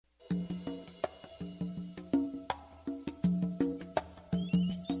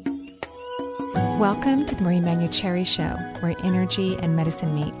Welcome to the Marie Manuchehri Show, where energy and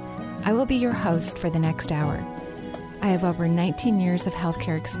medicine meet. I will be your host for the next hour. I have over 19 years of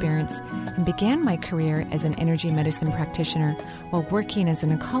healthcare experience and began my career as an energy medicine practitioner while working as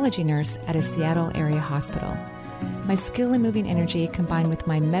an oncology nurse at a Seattle area hospital. My skill in moving energy combined with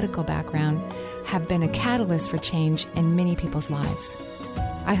my medical background have been a catalyst for change in many people's lives.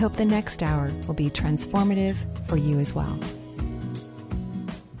 I hope the next hour will be transformative for you as well.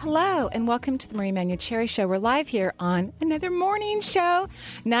 Hello, and welcome to the Marie Manuchehri Show. We're live here on another morning show,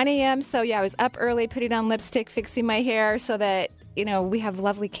 9 a.m. So, I was up early, putting on lipstick, fixing my hair so that, we have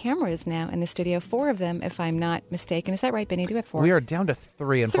lovely cameras now in the studio, 4 of them, if I'm not mistaken. Is that right, Benny? Do we have 4? We are down to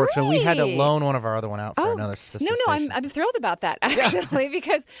 3, unfortunately. 3? We had to loan one of our other one out for another sister station. I'm thrilled about that, actually,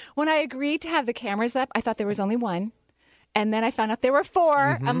 because when I agreed to have the cameras up, I thought there was only 1. And then I found out there were 4.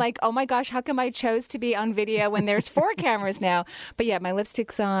 Mm-hmm. I'm like, oh my gosh, how come I chose to be on video when there's 4 cameras now? But yeah, my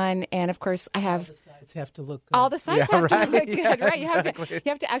lipstick's on, and of course I have... All the sides have to look good. All the sides have to look good, yeah, right? Exactly. You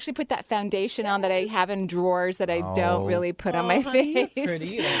have to actually put that foundation on that I have in drawers that I don't really put on my face. Pretty.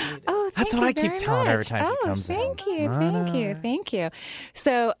 You don't need it. Oh, That's what I keep telling her every time she comes in. Thank you.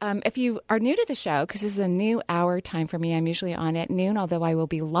 So if you are new to the show, because this is a new hour time for me, I'm usually on at noon, although I will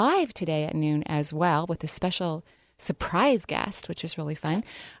be live today at noon as well with a special surprise guest, which is really fun.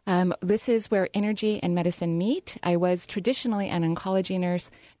 This is where energy and medicine meet. I was traditionally an oncology nurse.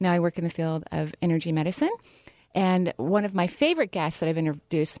 Now I work in the field of energy medicine. And one of my favorite guests that I've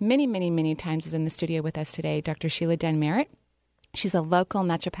introduced many, many, many times is in the studio with us today, Dr. Sheila Den-Merritt. She's a local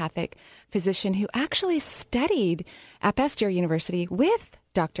naturopathic physician who actually studied at Bastyr University with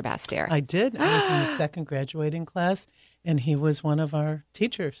Dr. Bastyr. I did. I was in the second graduating class, and he was one of our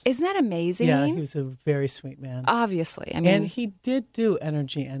teachers. Isn't that amazing? Yeah, he was a very sweet man. Obviously. And he did do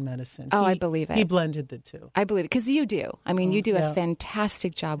energy and medicine. I believe it. He blended the two. I believe it, because you do. You do a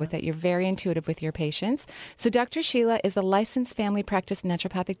fantastic job with it. You're very intuitive with your patients. So Dr. Sheila is a licensed family practice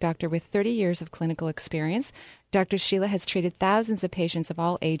naturopathic doctor with 30 years of clinical experience. Dr. Sheila has treated thousands of patients of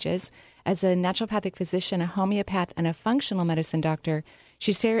all ages. As a naturopathic physician, a homeopath, and a functional medicine doctor,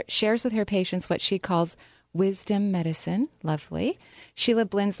 she shares with her patients what she calls wisdom medicine. Lovely. Sheila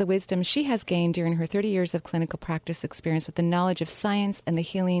blends the wisdom she has gained during her 30 years of clinical practice experience with the knowledge of science and the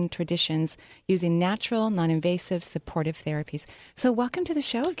healing traditions using natural, non-invasive, supportive therapies. So welcome to the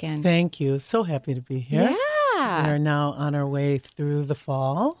show again. Thank you. So happy to be here. Yeah. We are now on our way through the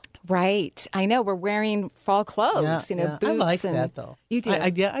fall. Right. I know. We're wearing fall clothes, boots. I like that, though. You do? I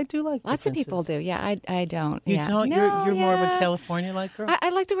do like Lots of people do. Yeah, I don't. You don't? No, you're more of a California-like girl?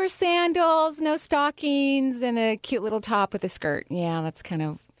 I like to wear sandals, no stockings, and a cute little top with a skirt. Yeah, that's kind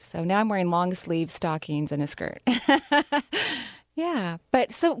of... So now I'm wearing long sleeve stockings and a skirt. Yeah.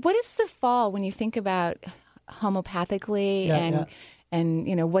 But so what is the fall when you think about homeopathically and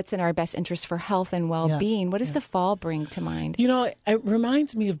what's in our best interest for health and well-being? What does the fall bring to mind? It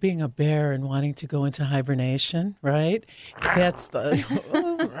reminds me of being a bear and wanting to go into hibernation, right? That's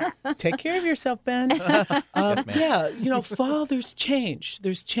the take care of yourself, Ben. Yes, ma'am. Fall, there's change.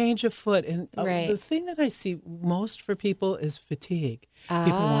 There's change afoot. And Right. the thing that I see most for people is fatigue.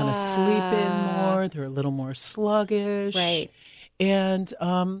 People want to sleep in more. They're a little more sluggish. Right. And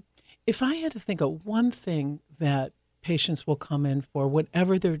if I had to think of one thing that patients will come in for,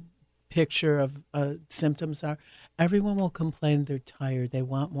 whatever their picture of symptoms are, everyone will complain they're tired. They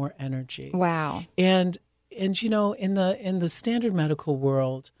want more energy. Wow. And in the standard medical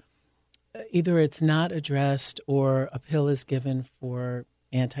world, either it's not addressed or a pill is given for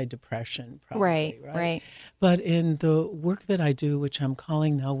antidepressant, probably, Right. But in the work that I do, which I'm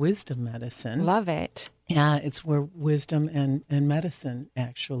calling now wisdom medicine. Love it. Yeah, it's where wisdom and medicine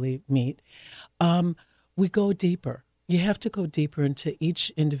actually meet. We go deeper. You have to go deeper into each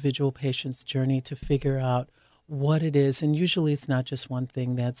individual patient's journey to figure out what it is. And usually it's not just one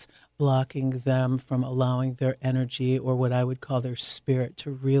thing that's blocking them from allowing their energy, or what I would call their spirit,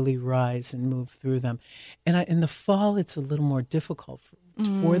 to really rise and move through them. And in the fall, it's a little more difficult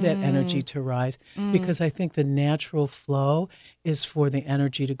for that energy to rise, because I think the natural flow is for the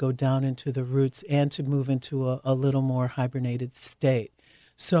energy to go down into the roots and to move into a little more hibernated state.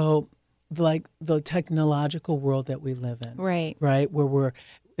 So like the technological world that we live in, Right. where we're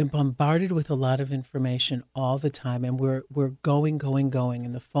bombarded with a lot of information all the time, and we're going,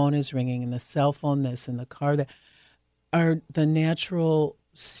 and the phone is ringing, and the cell phone this, and the car that. The natural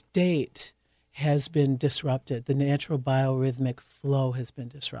state has been disrupted. The natural biorhythmic flow has been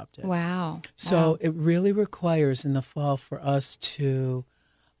disrupted. Wow. So it really requires in the fall for us to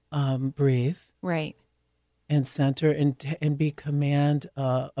breathe Right. and center and be command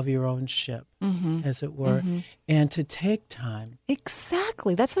of your own ship, as it were, and to take time.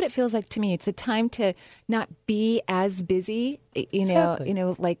 Exactly. That's what it feels like to me. It's a time to not be as busy,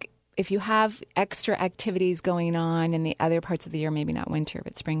 like if you have extra activities going on in the other parts of the year, maybe not winter,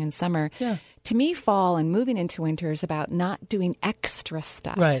 but spring and summer. Yeah. To me, fall and moving into winter is about not doing extra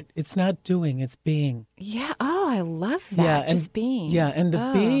stuff. Right. It's not doing, it's being. Yeah. Oh, I love that. Yeah, just being. Yeah, and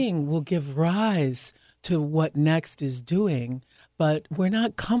the being will give rise to what next is doing, but we're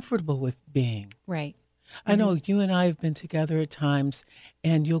not comfortable with being. Right. I know you and I have been together at times,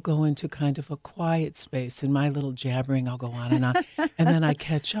 and you'll go into kind of a quiet space, and my little jabbering, I'll go on, and then I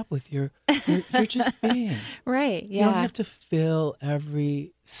catch up with you're just being. Right, yeah. You don't have to fill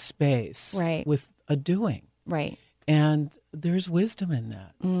every space with a doing. Right. And there's wisdom in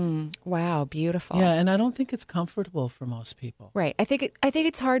that. Wow, beautiful. Yeah, and I don't think it's comfortable for most people. Right. I think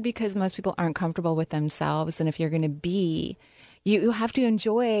it's hard because most people aren't comfortable with themselves, and if you're going to be, you have to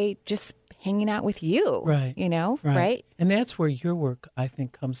enjoy just hanging out with you. Right. Right? And that's where your work, I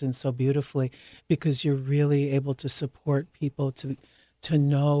think, comes in so beautifully, because you're really able to support people to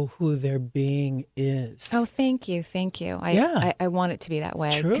know who their being is. Oh, thank you. I want it to be that way.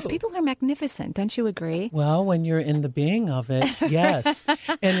 It's true. Because people are magnificent. Don't you agree? Well, when you're in the being of it, yes.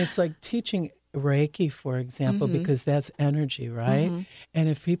 And it's like teaching Reiki, for example, because that's energy, right? And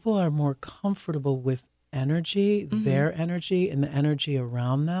if people are more comfortable with energy, their energy, and the energy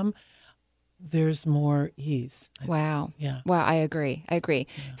around them, there's more ease. Wow. Yeah. Wow, I agree. Yeah.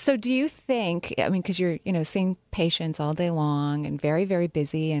 So do you think, because you're, seeing patients all day long and very, very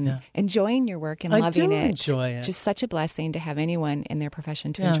busy and enjoying your work and loving it. I do enjoy it. Just such a blessing to have anyone in their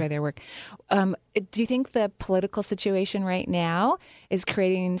profession to enjoy their work. Do you think the political situation right now is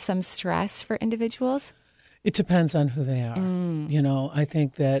creating some stress for individuals? It depends on who they are. I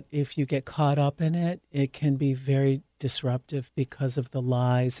think that if you get caught up in it, it can be very disruptive because of the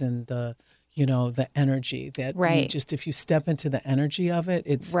lies and the energy that if you step into the energy of it,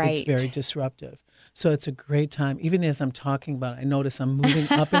 it's very disruptive. So it's a great time. Even as I'm talking about it, I notice I'm moving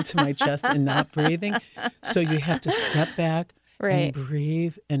up into my chest and not breathing. So you have to step back and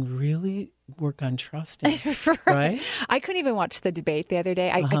breathe and really work on trusting, right? I couldn't even watch the debate the other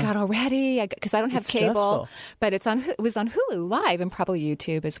day. I got all ready because I don't have cable, but it was on Hulu Live and probably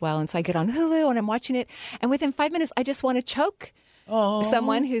YouTube as well. And so I get on Hulu and I'm watching it. And within 5 minutes, I just want to choke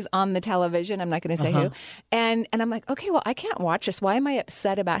someone who's on the television. I'm not going to say who. And I'm like, okay, well, I can't watch this. Why am I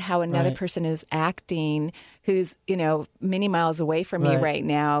upset about how another person is acting who's, many miles away from me right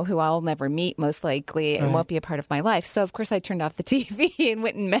now, who I'll never meet most likely and won't be a part of my life? So, of course, I turned off the TV and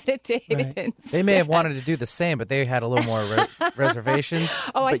went and meditated. Instead. They may have wanted to do the same, but they had a little more reservations.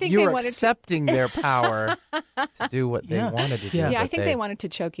 I think you they were wanted accepting their power to do what they wanted to do. Yeah, I think they wanted to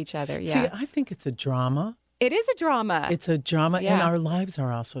choke each other. Yeah. See, I think it's a drama. It is a drama. It's a drama, and our lives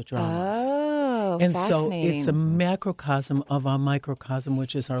are also dramas. Oh, and fascinating. so it's a macrocosm of our microcosm,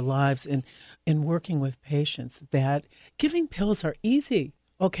 which is our lives. And in working with patients, that giving pills are easy.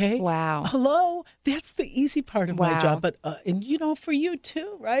 Okay. Wow. Hello. That's the easy part of my job. But, and for you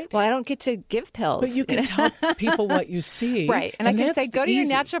too, right? Well, I don't get to give pills. But you can tell people what you see. Right. And I can say, go to your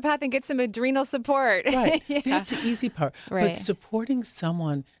naturopath and get some adrenal support. Right. That's the easy part. Right. But supporting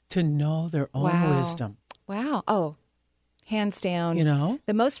someone to know their own wisdom. Wow. Oh, hands down.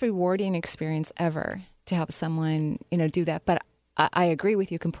 The most rewarding experience ever to help someone, do that. But I agree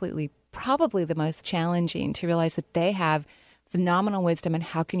with you completely. Probably the most challenging to realize that they have phenomenal wisdom, and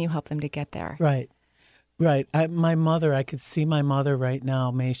how can you help them to get there? Right. My mother, I could see my mother right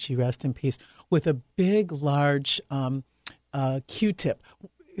now, may she rest in peace, with a big, large Q-tip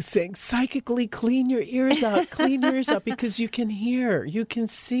saying, psychically clean your ears out, because you can hear, you can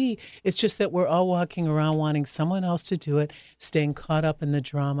see. It's just that we're all walking around wanting someone else to do it, staying caught up in the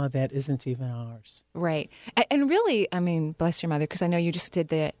drama that isn't even ours. Right. And really, bless your mother, because I know you just did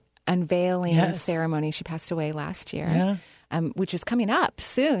the unveiling ceremony. She passed away last year. Yeah. Which is coming up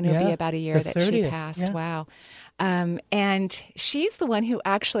soon. It'll be about a year that 30th. She passed. Yeah. Wow. And she's the one who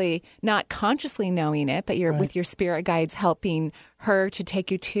actually, not consciously knowing it, but you're with your spirit guides helping her to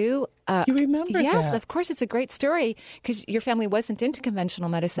take you to. You remember that? Yes, of course. It's a great story because your family wasn't into conventional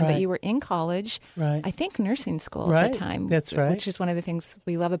medicine, but you were in college. Right. I think nursing school at the time. That's right. Which is one of the things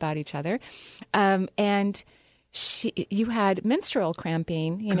we love about each other. And you had menstrual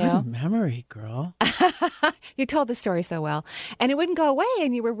cramping, Good memory, girl. You told the story so well. And it wouldn't go away,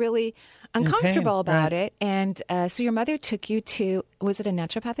 and you were really uncomfortable about it. And so your mother took you to, was it a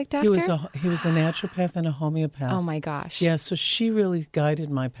naturopathic doctor? He was a naturopath and a homeopath. Oh, my gosh. Yeah, so she really guided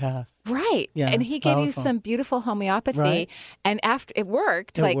my path. Right. Yeah, and he it's gave you powerful. some beautiful homeopathy. Right. And after it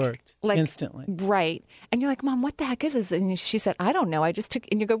worked. It worked instantly. Right. And you're like, Mom, what the heck is this? And she said, I don't know. I just took,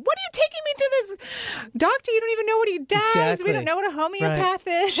 and you go, what are you taking me to this doctor? You don't even know what he does. Exactly. We don't know what a homeopath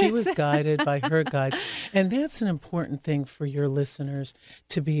is. She was guided by her guides. And that's an important thing for your listeners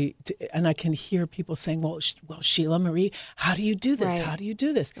to be, and I can hear people saying, well, Sheila Marie, how do you do this? Right. How do you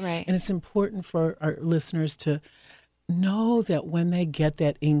do this? Right. And it's important for our listeners to know that when they get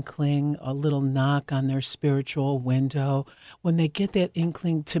that inkling, a little knock on their spiritual window, when they get that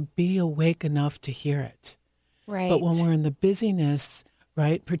inkling, to be awake enough to hear it. Right. But when we're in the busyness,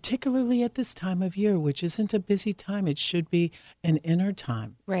 right, particularly at this time of year, which isn't a busy time, it should be an inner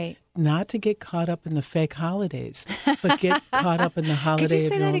time. Right. Not to get caught up in the fake holidays, but get caught up in the holiday. Could you of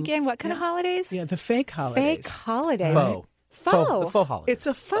say your that own- again? What kind of holidays? Yeah, the fake holidays. Fake holidays. Faux. Faux. The faux holiday. It's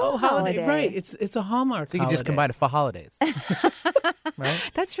a faux Faux holiday, holiday. right? It's a Hallmark. So you can just holiday. combine it for holidays.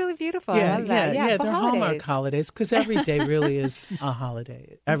 Right? That's really beautiful. Yeah, I love that. yeah, for they're holidays. Hallmark holidays because every day really is a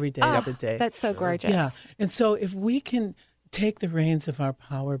holiday. Every day is a day. That's so gorgeous. Yeah, and so if we can take the reins of our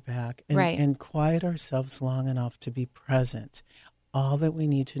power back and, Right. and quiet ourselves long enough to be present, all that we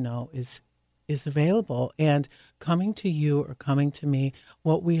need to know is available. And coming to you or coming to me,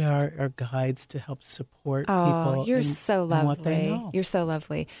 what we are guides to help support people. Oh, you're so in what they lovely. know. You're so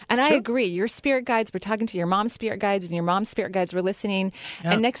lovely. And It's I true. agree. Your spirit guides, we're talking to your mom's spirit guides, and your mom's spirit guides were listening.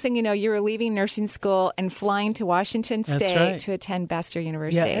 Yeah. And next thing you know, you were leaving nursing school and flying to Washington That's State right. to attend Bastyr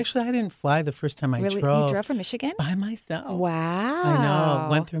University. Yeah, actually, I didn't fly the first time I Really? drove. You drove from Michigan? by myself. Wow. I know.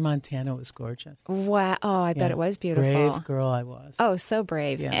 Went through Montana. It was gorgeous. Wow. Oh, I bet Yeah. it was beautiful. Brave girl I was. Oh, so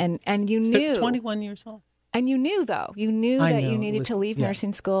brave. Yeah. And you knew. 21 years old. And you knew, though. You knew I that knew. you It needed was- to leave yeah.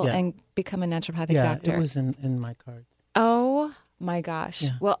 nursing school Yeah. and become a naturopathic Yeah, doctor. it was in my cards. Oh my gosh. Yeah.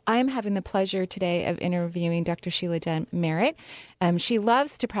 Well, I'm having the pleasure today of interviewing Dr. Sheila Jen Merritt. She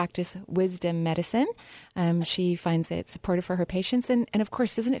loves to practice wisdom medicine. She finds it supportive for her patients. And of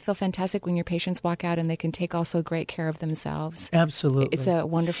course, doesn't it feel fantastic when your patients walk out and they can take also great care of themselves? Absolutely. It's a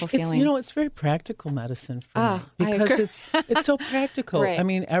wonderful feeling. It's very practical medicine for me I because agree. it's so practical. Right. I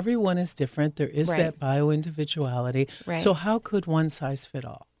mean, everyone is different. There is Right. that bio-individuality. Right. So how could one size fit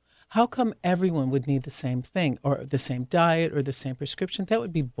all? How come everyone would need the same thing or the same diet or the same prescription? That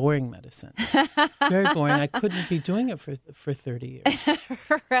would be boring medicine. Very boring. I couldn't be doing it for 30 years.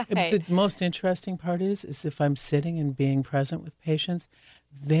 right. The most interesting part is if I'm sitting and being present with patients,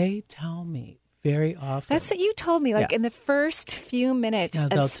 they tell me very often. That's what you told me, like Yeah. in the first few minutes. Yeah, of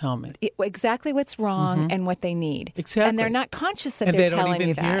they'll tell me. exactly what's wrong and what they need. Exactly. And they're not conscious that and they're they don't telling even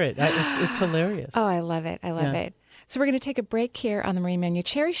you that. hear it. It's hilarious. Oh, I love it. I love Yeah. it. So we're going to take a break here on the Marie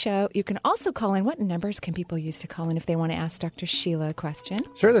Manucherry Show. You can also call in. What numbers can people use to call in if they want to ask Dr. Sheila a question?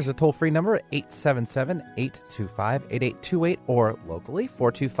 Sure, there's a toll-free number, 877-825-8828, or locally,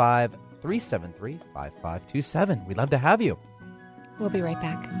 425-373-5527. We'd love to have you. We'll be right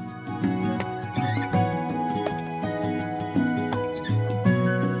back.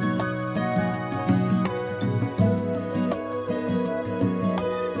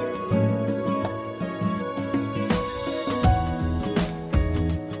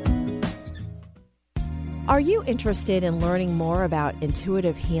 Are you interested in learning more about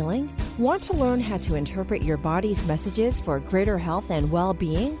intuitive healing? Want to learn how to interpret your body's messages for greater health and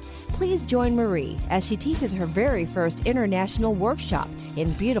well-being? Please join Marie as she teaches her very first international workshop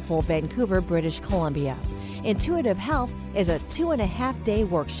in beautiful Vancouver, British Columbia. Intuitive Health is a 2.5-day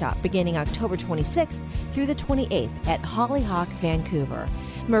workshop beginning October 26th through the 28th at Hollyhock, Vancouver.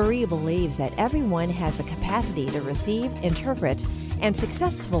 Marie believes that everyone has the capacity to receive, interpret, and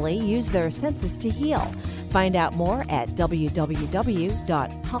successfully use their senses to heal. Find out more at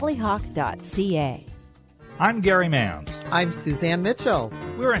www.hollyhock.ca. I'm Gary Mans. I'm Suzanne Mitchell.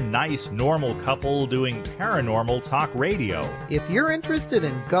 We're a nice, normal couple doing paranormal talk radio. If you're interested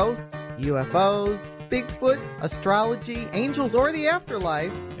in ghosts, UFOs, Bigfoot, astrology, angels, or the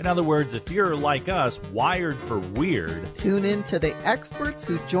afterlife, In other words, if you're like us, wired for weird, tune in to the experts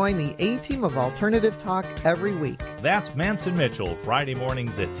who join the A-Team of Alternative Talk every week. that's Manson Mitchell, Friday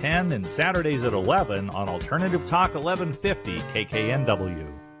mornings at 10 and Saturdays at 11 on Alternative Talk 1150 KKNW.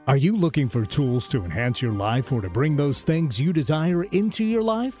 Are you looking for tools to enhance your life or to bring those things you desire into your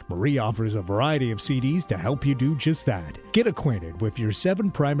life? Marie offers a variety of CDs to help you do just that. Get acquainted with your 7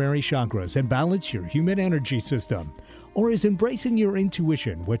 primary chakras and balance your human energy system. Or is embracing your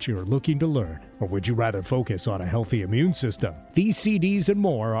intuition what you're looking to learn? Or would you rather focus on a healthy immune system? These CDs and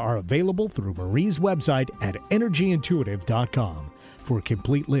more are available through Marie's website at energyintuitive.com. For a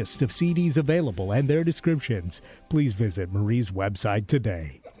complete list of CDs available and their descriptions, please visit Marie's website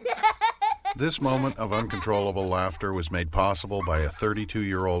today. This moment of uncontrollable laughter was made possible by a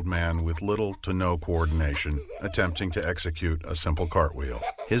 32-year-old man with little to no coordination attempting to execute a simple cartwheel.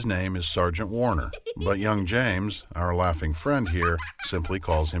 His name is Sergeant Warner, but young James, our laughing friend here, simply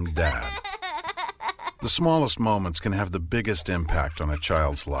calls him Dad. The smallest moments can have the biggest impact on a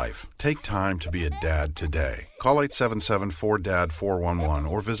child's life. Take time to be a dad today. Call 877-4DAD-411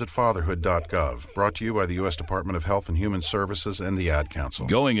 or visit fatherhood.gov. Brought to you by the U.S. Department of Health and Human Services and the Ad Council.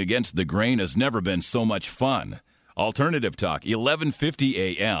 Going against the grain has never been so much fun. Alternative Talk,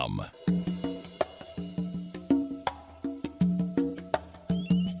 1150 a.m.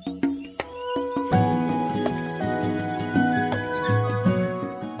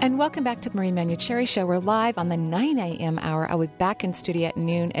 And welcome back to the Marie Manuchehri Show. We're live on the 9 a.m. hour. I'll be back in studio at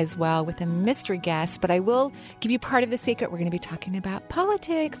noon as well with a mystery guest, but I will give you part of the secret. We're going to be talking about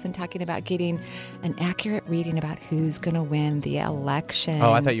politics and talking about getting an accurate reading about who's going to win the election.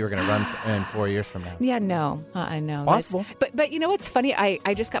 Oh, I thought you were going to run in 4 years from now. Yeah, no. No. It's possible. But you know what's funny?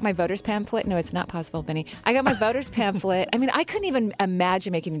 I just got my voter's pamphlet. No, it's not possible, Benny. I got my voter's pamphlet. I mean, I couldn't even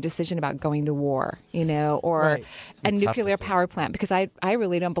imagine making a decision about going to war, or a nuclear power plant, because I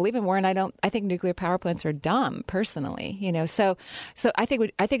really don't believe in war, and I think nuclear power plants are dumb, personally. So I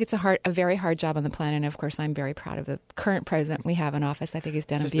think it's a very hard job on the planet, and of course I'm very proud of the current president we have in office. I think he's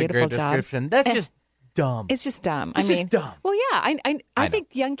done a beautiful job. Description. That's just dumb. It's just dumb. Just dumb. Well, yeah, I think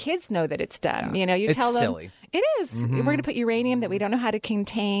young kids know that it's dumb. Yeah. You tell them silly. It is. Mm-hmm. We're going to put uranium that we don't know how to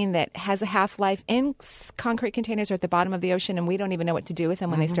contain, that has a half-life in concrete containers or at the bottom of the ocean, and we don't even know what to do with them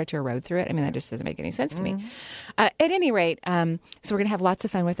when they start to erode through it. I mean, that just doesn't make any sense to me. At any rate, so we're going to have lots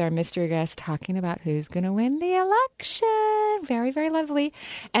of fun with our mystery guest talking about who's going to win the election. Very, very lovely.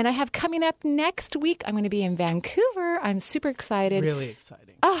 And I have coming up next week, I'm going to be in Vancouver. I'm super excited. Really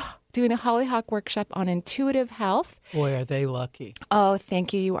exciting. Oh, doing a Hollyhock workshop on intuitive health. Boy, are they lucky. Oh,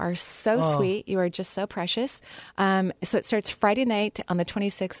 thank you. You are so sweet. You are just so precious. So it starts Friday night on the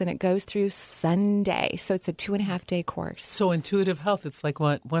 26th, and it goes through Sunday. So it's a 2.5-day course. So intuitive health, it's like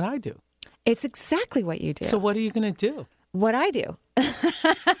what I do. It's exactly what you do. So what are you going to do? What I do.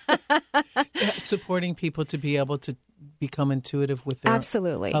 Supporting people to be able to become intuitive with their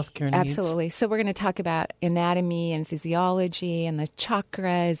healthcare needs. Absolutely. So we're going to talk about anatomy and physiology and the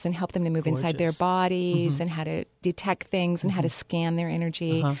chakras and help them to move inside their bodies and how to detect things and how to scan their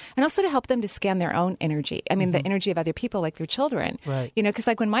energy and also to help them to scan their own energy. I mean, the energy of other people, like their children. Right. Because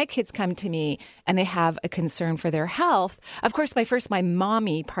like when my kids come to me and they have a concern for their health, of course, my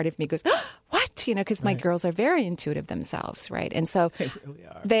mommy part of me goes, oh, what? Because my girls are very intuitive themselves, right? And so they really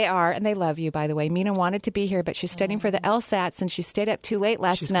are. They are, and they love you, by the way. Mina wanted to be here, but she's studying for the LSATs, and she stayed up too late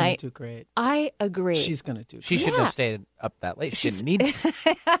last night. She's going to do great. I agree. She's going to do great. She shouldn't have stayed up that late. She didn't need to.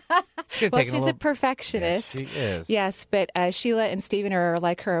 Well, she's a perfectionist. Yes, she is. Yes, but Sheila and Stephen are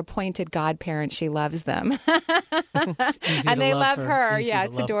like her appointed godparents. She loves them. And they love her. Yeah,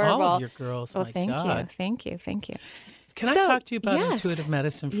 it's adorable. All of your girls. Well, my thank God. you. Thank you. Thank you. Can I talk to you about intuitive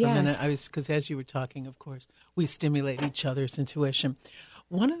medicine for a minute? Because as you were talking, of course, we stimulate each other's intuition.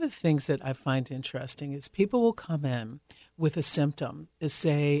 One of the things that I find interesting is people will come in with a symptom,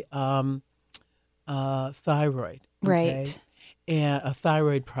 say thyroid, right? And a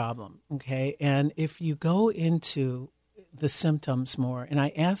thyroid problem, okay? And if you go into the symptoms more, and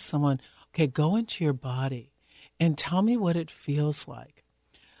I ask someone, okay, go into your body and tell me what it feels like.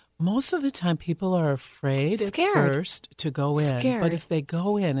 Most of the time, people are afraid at first to go in. Scared. But if they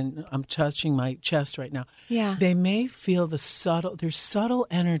go in, and I'm touching my chest right now, they may feel there's subtle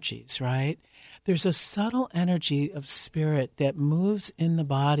energies, right? There's a subtle energy of spirit that moves in the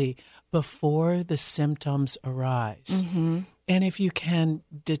body before the symptoms arise. Mm-hmm. And if you can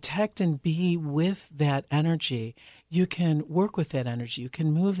detect and be with that energy, you can work with that energy. You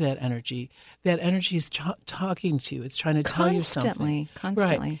can move that energy. That energy is talking to you. It's trying to tell you something.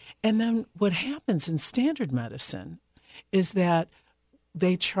 Constantly. Right. And then what happens in standard medicine is that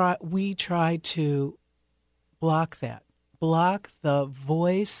we try to block the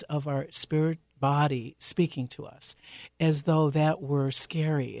voice of our spirit body speaking to us as though that were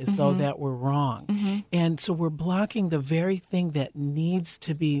scary, as though that were wrong. Mm-hmm. And so we're blocking the very thing that needs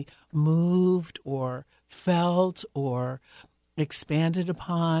to be moved or felt or expanded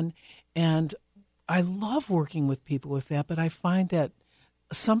upon. And I love working with people with that, but I find that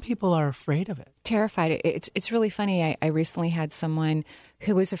some people are afraid of it. Terrified. It's really funny. I recently had someone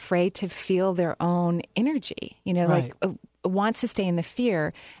who was afraid to feel their own energy. Right. Like wants to stay in the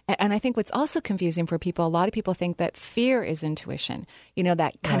fear. And I think what's also confusing for people, a lot of people think that fear is intuition,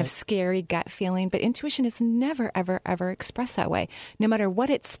 that kind of scary gut feeling. But intuition is never, ever, ever expressed that way. No matter what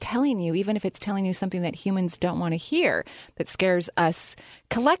it's telling you, even if it's telling you something that humans don't want to hear, that scares us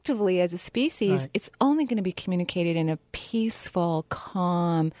collectively as a species, it's only going to be communicated in a peaceful,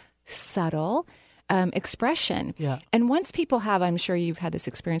 calm, subtle expression. Yeah. And once people have, I'm sure you've had this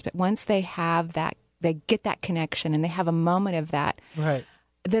experience, but once they have that, they get that connection and they have a moment of that,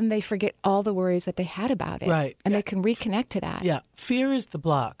 then they forget all the worries that they had about it. Right. And they can reconnect to that. Yeah. Fear is the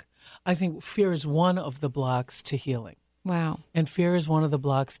block. I think fear is one of the blocks to healing. Wow. And fear is one of the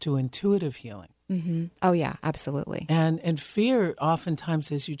blocks to intuitive healing. Mm-hmm. Oh, yeah, absolutely. And fear,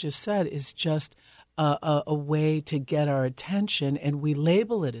 oftentimes, as you just said, is just a way to get our attention, and we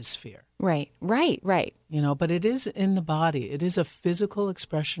label it as fear. Right. But it is in the body. It is a physical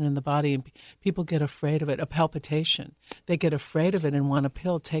expression in the body, and people get afraid of it. A palpitation, they get afraid of it and want a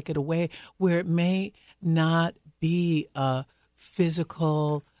pill, take it away, where it may not be a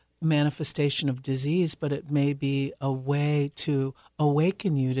physical manifestation of disease, but it may be a way to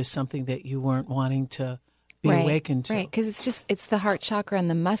awaken you to something that you weren't wanting to be awakened to. Right, because it's the heart chakra and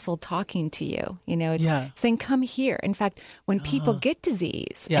the muscle talking to you. It's saying, come here. In fact, when people get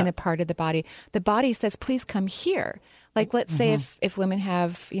disease in a part of the body says, please come here. Like, let's say if women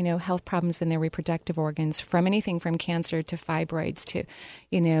have, health problems in their reproductive organs, from anything from cancer to fibroids to,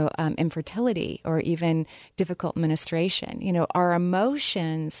 infertility or even difficult menstruation, our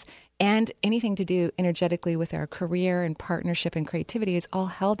emotions and anything to do energetically with our career and partnership and creativity is all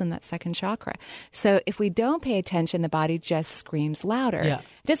held in that second chakra. So if we don't pay attention, the body just screams louder. Yeah.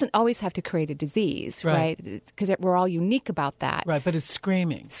 It doesn't always have to create a disease, right? Because we're all unique about that. Right, but it's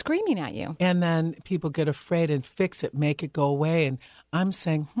screaming. Screaming at you. And then people get afraid and fix it, make it go away. And I'm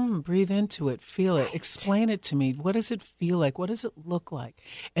saying, breathe into it, feel it, explain it to me. What does it feel like? What does it look like?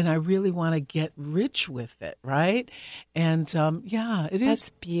 And I really want to get rich with it, right? And it is. That's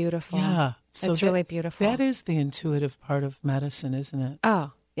beautiful. Yeah. So that's really beautiful. That is the intuitive part of medicine, isn't it?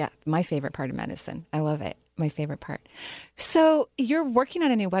 Oh, yeah. My favorite part of medicine. I love it. My favorite part. So you're working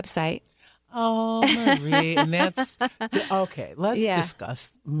on a new website. Oh, Marie, and that's okay. Let's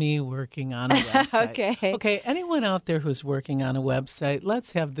discuss me working on a website. Okay. Anyone out there who's working on a website,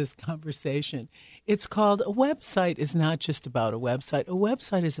 let's have this conversation. It's called, a website is not just about a website. A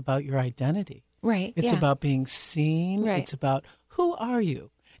website is about your identity. Right. It's about being seen. Right. It's about, who are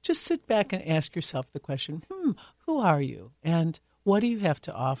you? Just sit back and ask yourself the question, who are you? And what do you have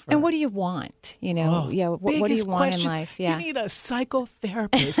to offer? And what do you want? What do you want questions. in life? Yeah. You need a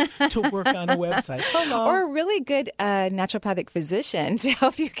psychotherapist to work on a website. Hello. Or a really good naturopathic physician to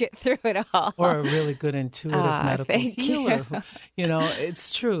help you get through it all. Or a really good intuitive medical healer.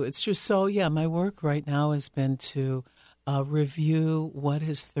 It's true. It's true. So, my work right now has been to review what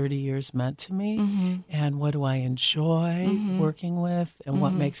has 30 years meant to me and what do I enjoy working with and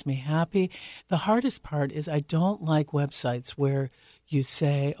what makes me happy. The hardest part is I don't like websites where you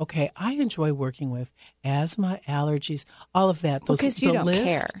say, okay, I enjoy working with asthma, allergies, all of that. Because you don't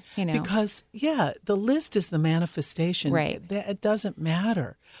care, Because, the list is the manifestation. Right. It doesn't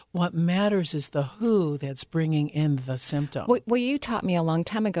matter. What matters is the who that's bringing in the symptom. Well, you taught me a long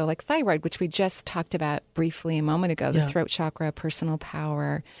time ago, like thyroid, which we just talked about briefly a moment ago, the throat chakra, personal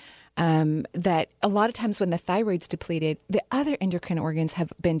power, that a lot of times when the thyroid's depleted, the other endocrine organs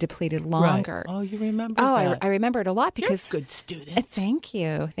have been depleted longer. Right. Oh, you remember that? I remember it a lot because... You're a good student. Thank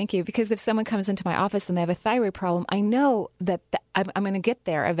you. Because if someone comes into my office and they have a thyroid problem, I know that I'm going to get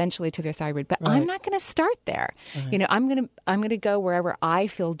there eventually to their thyroid, but I'm not going to start there. Right. I'm going to go wherever I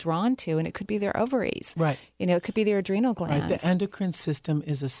feel drawn to, and it could be their ovaries. Right. It could be their adrenal glands. Right. The endocrine system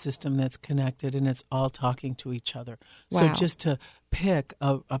is a system that's connected, and it's all talking to each other. Wow. So just to pick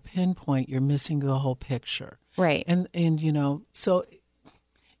a pinpoint, you're missing the whole picture. Right. And so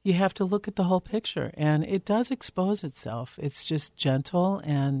you have to look at the whole picture, and it does expose itself. It's just gentle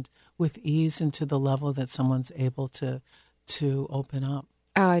and with ease and to the level that someone's able to open up.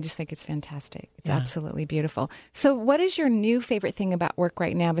 Oh, I just think it's fantastic. It's absolutely beautiful. So what is your new favorite thing about work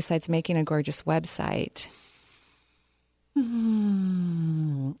right now besides making a gorgeous website?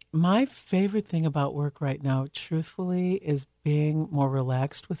 My favorite thing about work right now, truthfully, is being more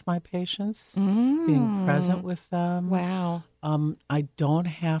relaxed with my patients, being present with them. Wow. I don't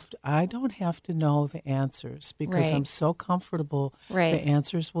have to know the answers because Right. I'm so comfortable. Right. The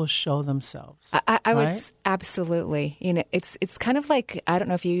answers will show themselves. I would right? absolutely. It's kind of like, I don't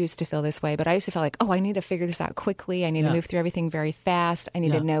know if you used to feel this way, but I used to feel like, I need to figure this out quickly. I need to move through everything very fast. I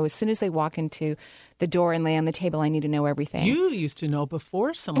need to know as soon as they walk into the door and lay on the table, I need to know everything. You used to know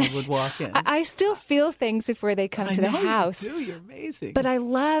before someone would walk in. I still feel things before they come to the house. You do. You're amazing. But I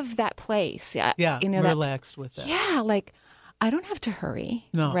love that place. Yeah, that, relaxed with that. Yeah, like I don't have to hurry.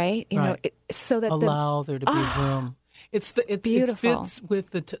 No, right? So that allow there to be room. It beautiful. It fits with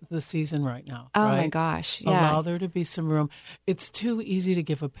the season right now. Oh right? my gosh! Yeah. Allow there to be some room. It's too easy to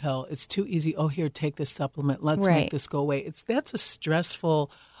give a pill. It's too easy. Oh, here, take this supplement. Let's make this go away. That's a stressful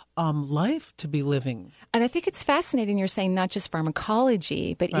life to be living. And I think it's fascinating. You're saying not just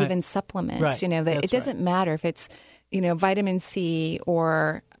pharmacology, but even supplements. Right. That it doesn't matter if it's vitamin C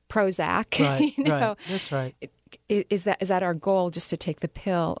or Prozac. Right. Right. That's right. Is that our goal, just to take the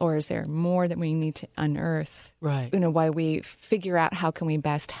pill, or is there more that we need to unearth? Right. Why we figure out how can we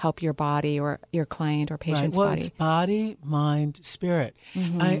best help your body or your client or patient's Well, body. it's body, mind, spirit.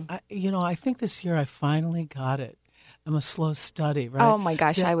 I think this year I finally got it. I'm a slow study, right? Oh my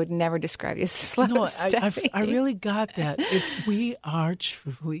gosh, I would never describe you as slow study. I really got that. We are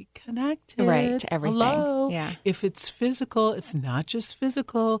truly connected. Right, to everything. Hello. Yeah. If it's physical, it's not just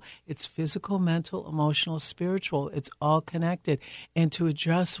physical. It's physical, mental, emotional, spiritual. It's all connected. And to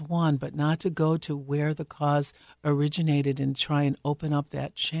address one, but not to go to where the cause originated and try and open up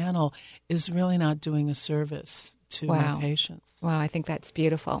that channel is really not doing a service to my patients. Wow, I think that's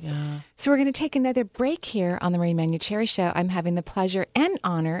beautiful. Yeah. So we're going to take another break here on the Marie Manuchehri Show. I'm having the pleasure and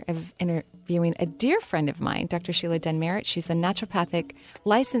honor of interviewing a dear friend of mine, Dr. Sheila Dunn-Merritt. She's a naturopathic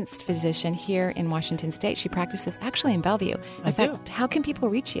licensed physician here in Washington State. She practices actually in Bellevue. In fact, how can people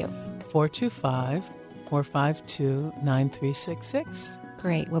reach you? 425-452-9366.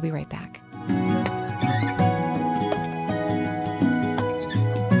 Great. We'll be right back.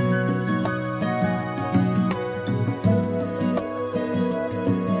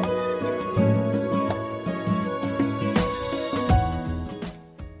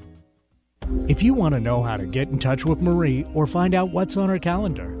 If you want to know how to get in touch with Marie or find out what's on her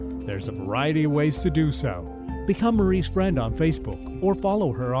calendar, there's a variety of ways to do so. Become Marie's friend on Facebook or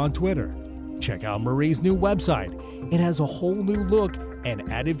follow her on Twitter. Check out Marie's new website. It has a whole new look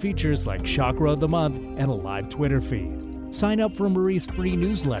and added features like Chakra of the Month and a live Twitter feed. Sign up for Marie's free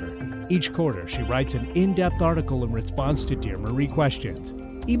newsletter. Each quarter, she writes an in-depth article in response to Dear Marie questions.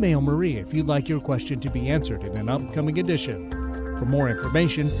 Email Marie if you'd like your question to be answered in an upcoming edition. For more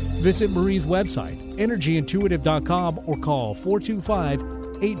information, visit Marie's website, energyintuitive.com, or call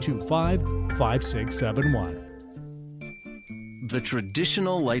 425-825-5671. The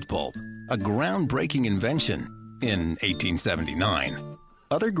traditional light bulb, a groundbreaking invention in 1879.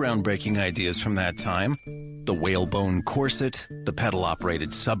 Other groundbreaking ideas from that time: the whalebone corset, the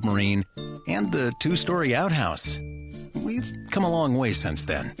pedal-operated submarine, and the two-story outhouse. We've come a long way since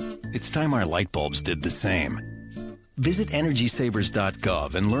then. It's time our light bulbs did the same. Visit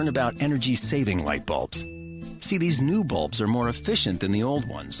EnergySavers.gov and learn about energy-saving light bulbs. See, these new bulbs are more efficient than the old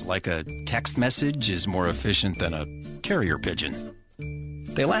ones, like a text message is more efficient than a carrier pigeon.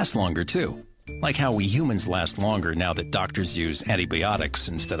 They last longer, too, like how we humans last longer now that doctors use antibiotics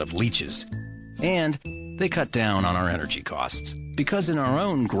instead of leeches. And they cut down on our energy costs, because in our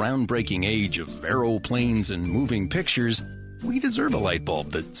own groundbreaking age of aeroplanes and moving pictures, we deserve a light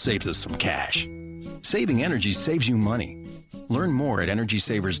bulb that saves us some cash. Saving energy saves you money. Learn more at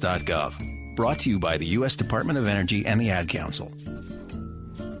EnergySavers.gov. Brought to you by the U.S. Department of Energy and the Ad Council.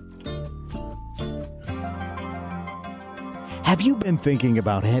 Have you been thinking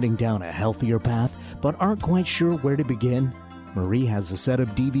about heading down a healthier path but aren't quite sure where to begin? Marie has a set of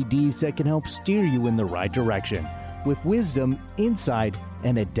DVDs that can help steer you in the right direction, with wisdom, insight,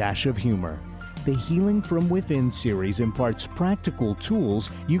 and a dash of humor. The Healing from Within series imparts practical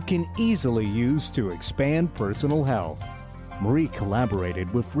tools you can easily use to expand personal health. Marie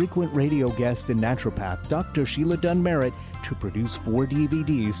collaborated with frequent radio guest and naturopath Dr. Sheila Dunn-Merritt to produce 4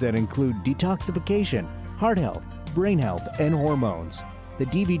 DVDs that include detoxification, heart health, brain health, and hormones. The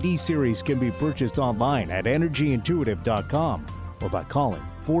DVD series can be purchased online at energyintuitive.com or by calling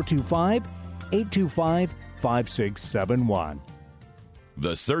 425-825-5671.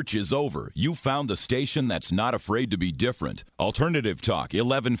 The search is over. You found the station that's not afraid to be different. Alternative Talk,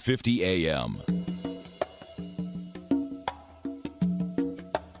 1150 AM.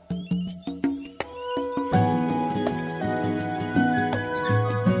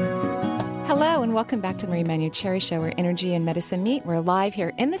 Hello and welcome back to the Marie Manuchehri Show, where energy and medicine meet. We're live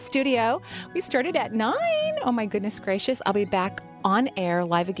here in the studio. We started at 9. Oh, my goodness gracious. I'll be back on air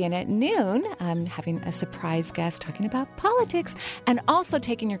live again at noon. I'm having a surprise guest talking about politics and also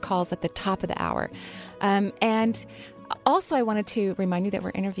taking your calls at the top of the hour. And also, I wanted to remind you that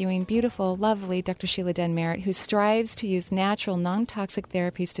we're interviewing beautiful, lovely Dr. Sheila Den-Merritt, who strives to use natural, non-toxic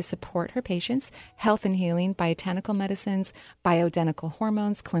therapies to support her patients' health and healing, botanical medicines, bioidentical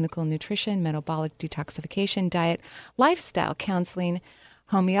hormones, clinical nutrition, metabolic detoxification, diet, lifestyle counseling,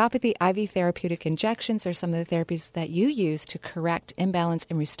 homeopathy, IV therapeutic injections are some of the therapies that you use to correct imbalance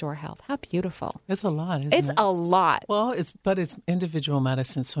and restore health. How beautiful. It's a lot, isn't it? It's a lot. Well, it's individual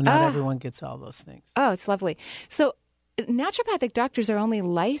medicine, so not everyone gets all those things. Oh, it's lovely. So naturopathic doctors are only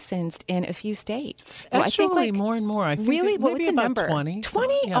licensed in a few states. Actually, I think more and more. I think really? What's maybe the about number? 20.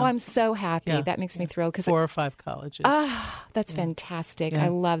 20? So, yeah. Oh, I'm so happy. Yeah. That makes me thrilled. 4 or 5 colleges. That's fantastic. Yeah. I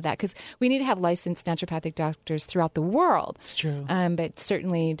love that because we need to have licensed naturopathic doctors throughout the world. It's true. But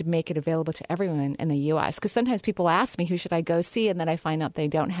certainly to make it available to everyone in the U.S. Because sometimes people ask me, who should I go see? And then I find out they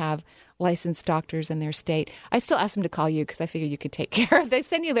don't have licensed doctors in their state. I still ask them to call you because I figure you could take care of. They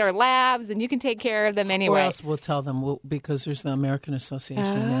send you their labs and you can take care of them anyway. Or else we'll tell them because there's the American Association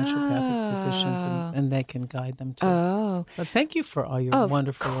of Naturopathic Physicians, and they can guide them too. Oh, but thank you for all your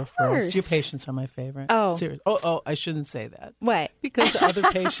wonderful referrals. Your patients are my favorite. Oh, seriously. Oh, I shouldn't say that. What? Because other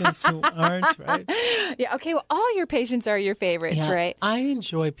patients who aren't, right? Yeah. Okay. Well, all your patients are your favorites, right? I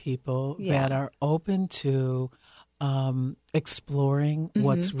enjoy people that are open to exploring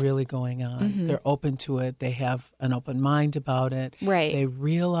what's really going on. They're open to it. They have an open mind about it. Right. They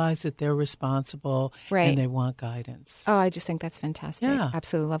realize that they're responsible and they want guidance. Oh, I just think that's fantastic. Yeah.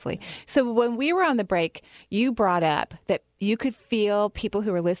 Absolutely lovely. So when we were on the break, you brought up that you could feel people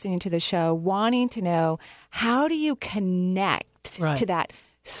who were listening to the show wanting to know, how do you connect to that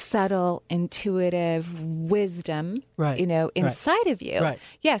subtle, intuitive wisdom, inside of you? Right.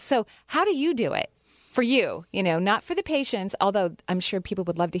 Yeah. So how do you do it? For you, not for the patients, although I'm sure people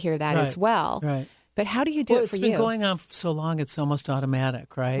would love to hear that as well. Right. But how do you do it for you? It's been going on for so long, it's almost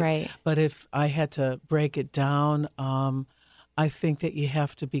automatic, right? Right. But if I had to break it down, I think that you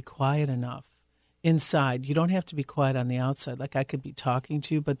have to be quiet enough inside. You don't have to be quiet on the outside. Like I could be talking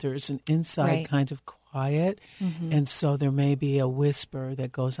to you, but there's an inside kind of quiet. And so there may be a whisper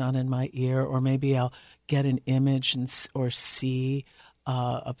that goes on in my ear, or maybe I'll get an image or see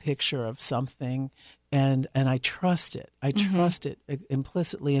a picture of something. And I trust it. I trust it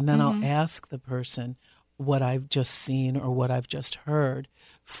implicitly. And then I'll ask the person what I've just seen or what I've just heard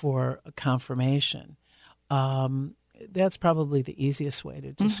for confirmation. That's probably the easiest way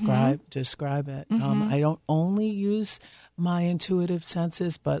to describe it. I don't only use my intuitive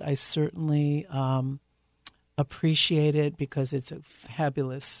senses, but I certainly appreciate it because it's a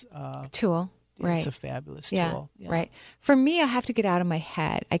fabulous tool. Right. It's a fabulous tool. Yeah. Right. For me, I have to get out of my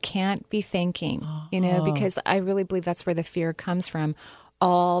head. I can't be thinking, because I really believe that's where the fear comes from.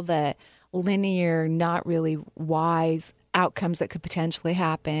 All the linear, not really wise outcomes that could potentially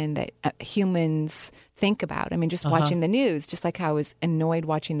happen that humans think about. I mean, just watching the news, just like how I was annoyed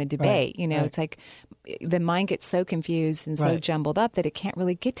watching the debate, it's like the mind gets so confused and so jumbled up that it can't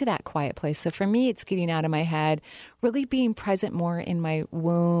really get to that quiet place. So for me, it's getting out of my head, really being present more in my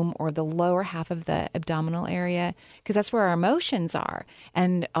womb or the lower half of the abdominal area, because that's where our emotions are,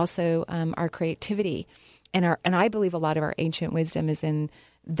 and also our creativity. And I believe a lot of our ancient wisdom is in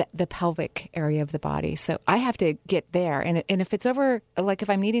the pelvic area of the body. So I have to get there. And if it's over, like if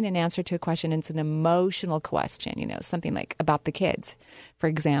I'm needing an answer to a question, it's an emotional question, something like about the kids, for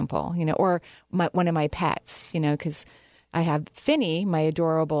example, or one of my pets, because I have Finny, my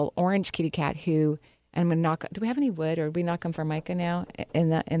adorable orange kitty cat, who, and I'm going to knock, do we have any wood, or we knock on Formica now in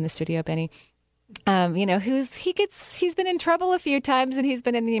the studio, Benny? He's been in trouble a few times, and he's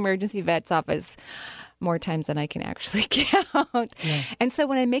been in the emergency vet's office more times than I can actually count. Yeah. And so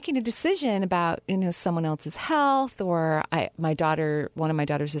when I'm making a decision about, someone else's health, or one of my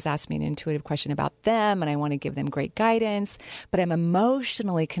daughters has asked me an intuitive question about them, and I want to give them great guidance, but I'm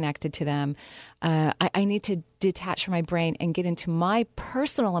emotionally connected to them, I need to detach from my brain and get into my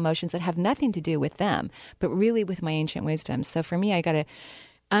personal emotions that have nothing to do with them, but really with my ancient wisdom. So for me, I got to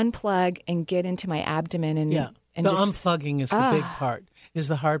unplug and get into my abdomen and the unplugging is the big part, is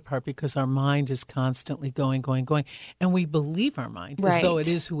the hard part, because our mind is constantly going, and we believe our mind as though it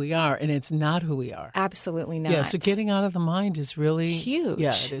is who we are, and it's not who we are. Absolutely not. Yeah, so getting out of the mind is really huge.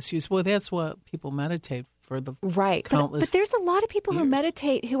 Yeah, it is huge. Well, that's what people meditate for the countless. But there's a lot of people years. who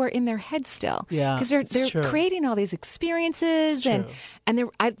meditate who are in their head still. Yeah, because they're creating all these experiences, and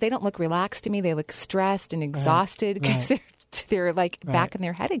they don't look relaxed to me. They look stressed and exhausted because they're they're like back in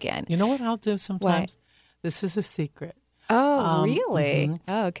their head again. You know what I'll do sometimes? This is a secret. Oh, really? Mm-hmm.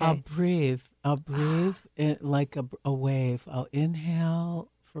 Oh, okay. I'll breathe like a wave. I'll inhale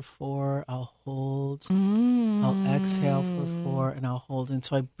for 4. I'll hold. I'll exhale for 4, and I'll hold. And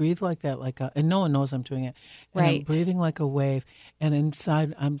so I breathe like that, and no one knows I'm doing it. And I'm breathing like a wave. And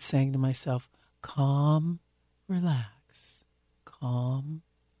inside, I'm saying to myself, calm, relax, calm,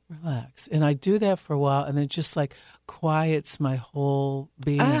 relax. And I do that for a while, and it just like quiets my whole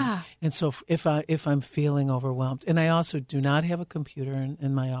being. And so if I'm feeling overwhelmed, and I also do not have a computer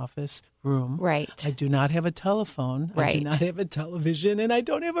in my office room. Right. I do not have a telephone. Right. I do not have a television, and I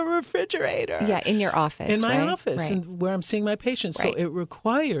don't have a refrigerator. Yeah, in your office. In my right? office, right. and where I'm seeing my patients. Right. So it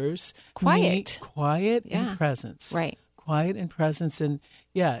requires quiet and presence. Right. Quiet and presence, and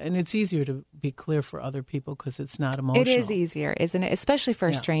it's easier to be clear for other people because it's not emotional. It is easier, isn't it? Especially for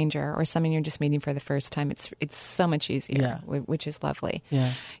a stranger or someone you're just meeting for the first time. It's so much easier, which is lovely.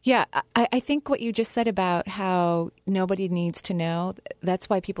 Yeah. I think what you just said about how nobody needs to know, that's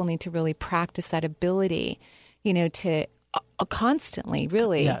why people need to really practice that ability, to constantly,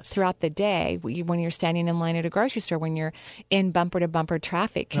 really, throughout the day. When you're standing in line at a grocery store, when you're in bumper-to-bumper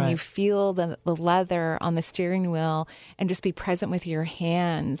traffic, can you feel the leather on the steering wheel and just be present with your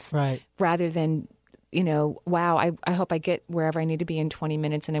hands rather than, wow, I hope I get wherever I need to be in 20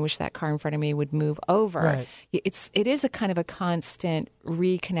 minutes and I wish that car in front of me would move over. Right. It is a kind of a constant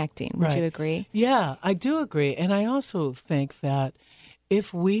reconnecting. Would you agree? Yeah, I do agree. And I also think that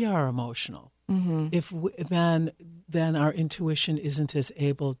if we are emotional, then our intuition isn't as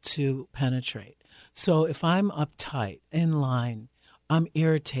able to penetrate. So if I'm uptight, in line, I'm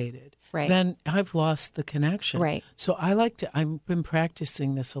irritated, then I've lost the connection. Right. So I've been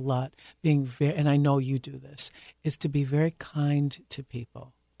practicing this a lot, and I know you do this, is to be very kind to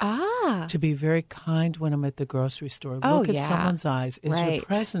people. To be very kind when I'm at the grocery store. Look at someone's eyes. Is your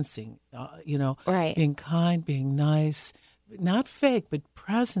presencing, being kind, being nice, not fake, but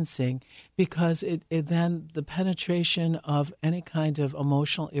presencing, because it then the penetration of any kind of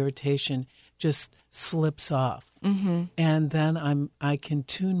emotional irritation just slips off, and then I can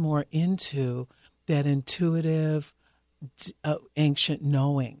tune more into that intuitive, ancient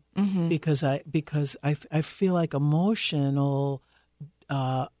knowing, because I feel like emotional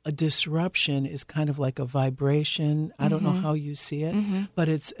a disruption is kind of like a vibration. I don't know how you see it, but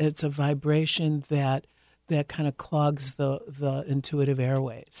it's a vibration that kind of clogs the intuitive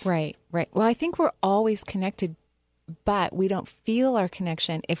airways. Right. Well, I think we're always connected, but we don't feel our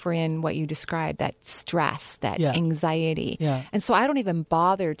connection if we're in what you described, that stress, that anxiety. Yeah. And so I don't even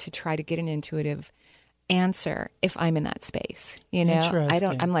bother to try to get an intuitive answer if I'm in that space.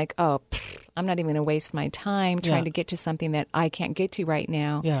 I'm like, I'm not even going to waste my time trying to get to something that I can't get to right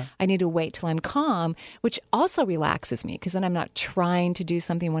now. Yeah. I need to wait till I'm calm, which also relaxes me, because then I'm not trying to do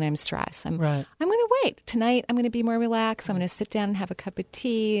something when I'm stressed. I'm going to wait. Tonight I'm going to be more relaxed. I'm going to sit down and have a cup of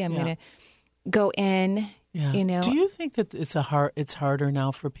tea. I'm going to go in. Yeah. Do you think that it's harder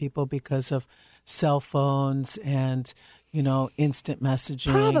now for people because of cell phones and instant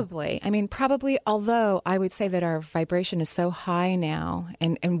messaging? Probably, although I would say that our vibration is so high now,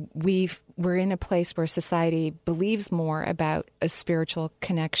 and we're in a place where society believes more about a spiritual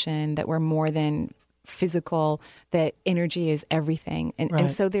connection, that we're more than physical, that energy is everything. And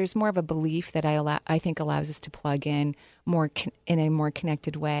so there's more of a belief that I think allows us to plug in more in a more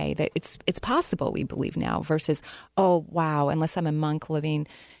connected way, that it's possible, we believe now, versus, oh, wow, unless I'm a monk living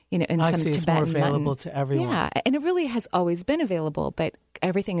in I some see it's Tibetan more available mountain. to everyone. Yeah, and it really has always been available, but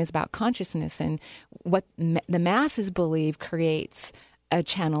everything is about consciousness, and what the masses believe creates a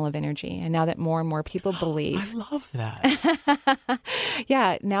channel of energy. And now that more and more people believe... I love that.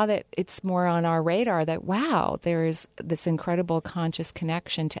 Yeah, now that it's more on our radar that, wow, there's this incredible conscious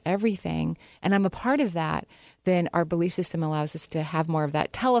connection to everything, and I'm a part of that, then our belief system allows us to have more of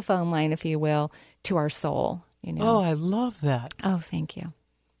that telephone line, if you will, to our soul. Oh, I love that. Oh, thank you.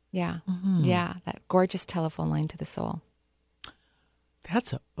 Yeah. Mm-hmm. Yeah, that gorgeous telephone line to the soul.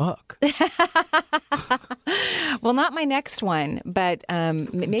 That's a book. Well, not my next one, but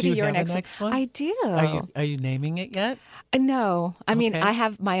maybe do you your have next one. I do. Are you naming it yet? No. I mean, I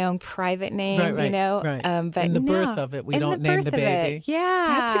have my own private name, right. but in the birth of it, we don't name the baby. Yeah.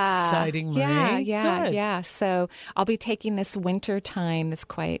 That's exciting, Marie. Yeah. So I'll be taking this winter time, this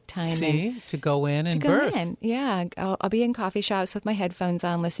quiet time. To go in and birth. Yeah. I'll be in coffee shops with my headphones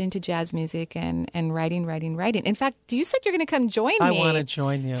on, listening to jazz music and writing. In fact, you said you're going to come join me. want to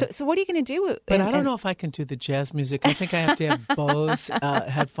join you. So what are you going to do? But I don't know if I can do the jazz music. I think I have to have Bose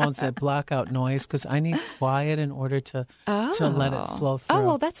headphones that block out noise because I need quiet in order to let it flow through. Oh,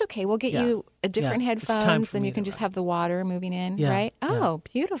 well, that's okay. We'll get you a different headphones, and you can just have the water moving in, right? Oh,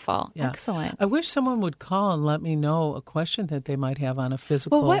 beautiful. Yeah. Excellent. I wish someone would call and let me know a question that they might have on a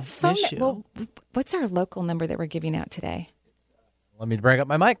physical issue. What's our local number that we're giving out today? Let me bring up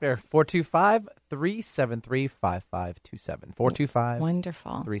my mic there. 425-373-5527. 425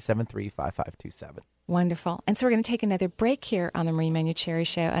 Wonderful. 373-5527. Wonderful. And so we're going to take another break here on the Marie Manuchehri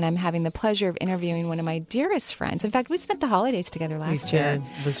Show, and I'm having the pleasure of interviewing one of my dearest friends. In fact, we spent the holidays together last year.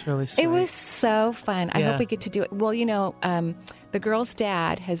 It was really sweet. It was so fun. I hope we get to do it. Well, the girl's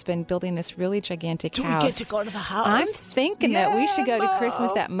dad has been building this really gigantic house. Do we get to go to the house? I'm thinking that we should go to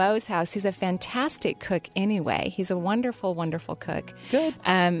Christmas at Mo's house. He's a fantastic cook anyway. He's a wonderful, wonderful cook. Good.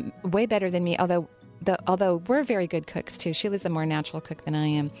 Way better than me, although we're very good cooks too. Sheila's a more natural cook than I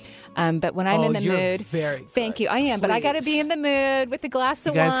am. But when I'm in the mood, thank you, I am. Please. But I got to be in the mood with a glass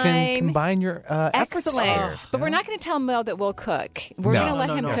of wine. You guys can combine your efforts here. But we're not going to tell Mo that we'll cook. We're going to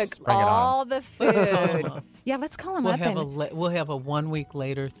let him cook all the food. Yeah, let's call him up. We'll have a 1 week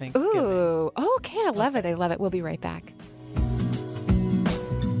later Thanksgiving. Ooh, okay, I love it. I love it. We'll be right back.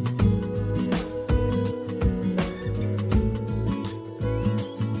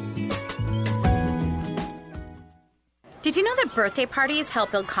 Did you know that birthday parties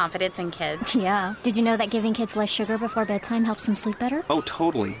help build confidence in kids? Yeah. Did you know that giving kids less sugar before bedtime helps them sleep better? Oh,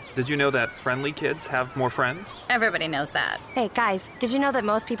 totally. Did you know that friendly kids have more friends? Everybody knows that. Hey, guys, did you know that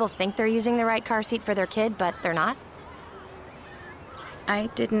most people think they're using the right car seat for their kid, but they're not? I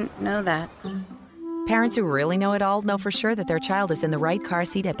didn't know that. Parents who really know it all know for sure that their child is in the right car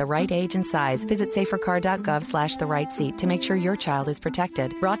seat at the right age and size. Visit safercar.gov/the right seat to make sure your child is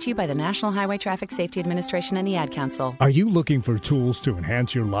protected. Brought to you by the National Highway Traffic Safety Administration and the Ad Council. Are you looking for tools to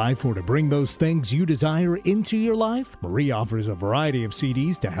enhance your life or to bring those things you desire into your life? Marie offers a variety of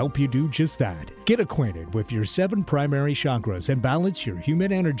CDs to help you do just that. Get acquainted with your 7 primary chakras and balance your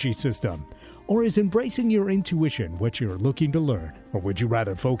human energy system. Or is embracing your intuition what you're looking to learn? Or would you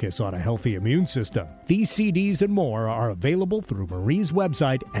rather focus on a healthy immune system? These CDs and more are available through Marie's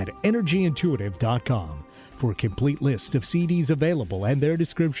website at energyintuitive.com. For a complete list of CDs available and their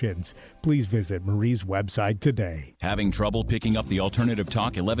descriptions, please visit Marie's website today. Having trouble picking up the Alternative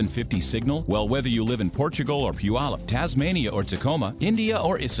Talk 1150 signal? Well, whether you live in Portugal or Puyallup, Tasmania or Tacoma, India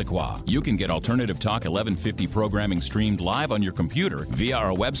or Issaquah, you can get Alternative Talk 1150 programming streamed live on your computer via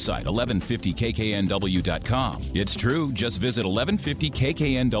our website, 1150kknw.com. It's true. Just visit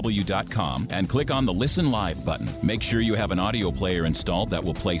 1150kknw.com and click on the Listen Live button. Make sure you have an audio player installed that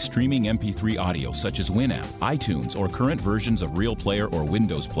will play streaming MP3 audio such as Winamp, iTunes, or current versions of Real Player or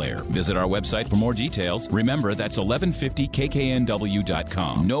Windows Player. Visit our website for more details. Remember, that's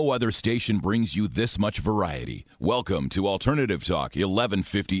 1150kknw.com. No other station brings you this much variety. Welcome to Alternative Talk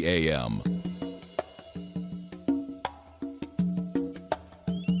 1150 AM.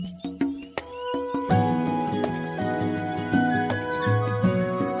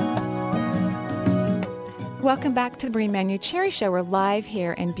 Welcome back to the Marie Manuchehri Show. We're live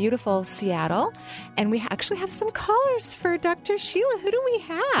here in beautiful Seattle, and we actually have some callers for Dr. Sheila. Who do we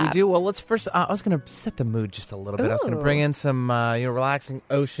have? We do. Well, let's first. I was going to set the mood just a little bit. I was going to bring in some, relaxing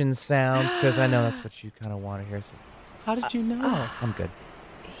ocean sounds because I know that's what you kind of want to hear. So, how did you know? I'm good.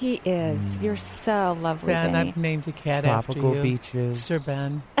 He is. You're so lovely, Ben. Benny. I've named a cat Tropical after you. beaches. Sir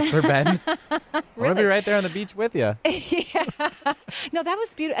Ben. Sir Ben. I'm going to be right there on the beach with you. Yeah. No, that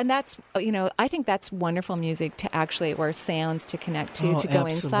was beautiful. And that's, I think that's wonderful music to actually, or sounds to connect to go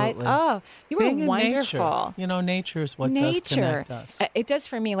absolutely. Inside. Oh, you were wonderful. Nature. Nature is what does connect us. It does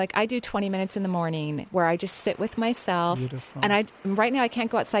for me. Like I do 20 minutes in the morning where I just sit with myself. Beautiful. And right now I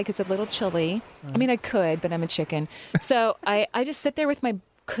can't go outside because it's a little chilly. Right. I mean, I could, but I'm a chicken. So I just sit there with my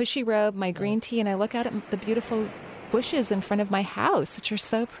cushy robe, my green tea, and I look out at the beautiful bushes in front of my house, which are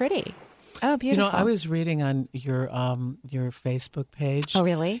so pretty. Oh, beautiful. I was reading on your Facebook page. Oh,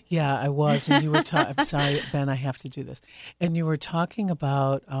 really? Yeah, I was. And you were talking, I'm sorry, Ben, I have to do this. And you were talking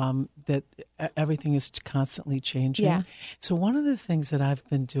about that everything is constantly changing. Yeah. So one of the things that I've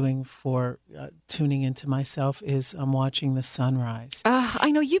been doing for tuning into myself is I'm watching the sunrise. I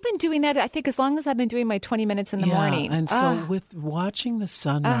know you've been doing that, I think, as long as I've been doing my 20 minutes in the morning. And so with watching the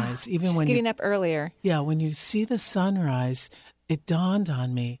sunrise, even when getting up earlier. Yeah, when you see the sunrise, it dawned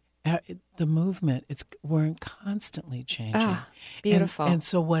on me. The movement, we're constantly changing. Beautiful. And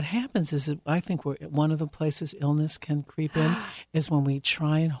so what happens is, I think one of the places illness can creep in is when we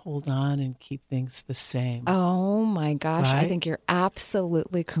try and hold on and keep things the same. Oh my gosh, right? I think you're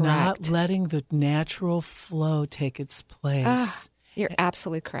absolutely correct. Not letting the natural flow take its place. You're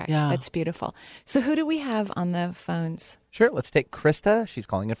absolutely correct. Yeah. That's beautiful. So who do we have on the phones? Sure, let's take Krista. She's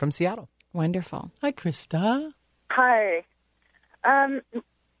calling in from Seattle. Wonderful. Hi, Krista. Hi.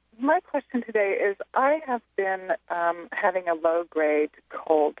 My question today is I have been having a low-grade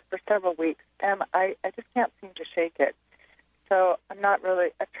cold for several weeks, and I just can't seem to shake it. So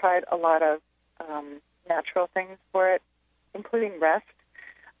I've tried a lot of natural things for it, including rest.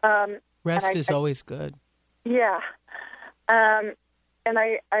 Rest is always good. Yeah. And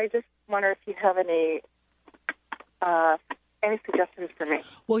I just wonder if you have any suggestions for me.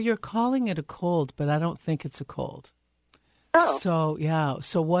 Well, you're calling it a cold, but I don't think it's a cold. Oh. So, yeah.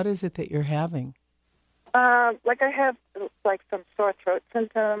 So what is it that you're having? I have some sore throat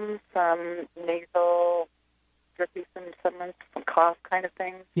symptoms, some nasal drippy symptoms, some cough kind of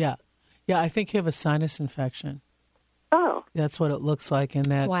things. Yeah. Yeah, I think you have a sinus infection. Oh. That's what it looks like. And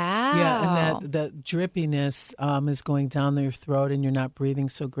that, wow. Yeah, and that drippiness is going down your throat and you're not breathing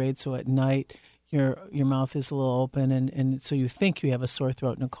so great. So at night, your mouth is a little open, and so you think you have a sore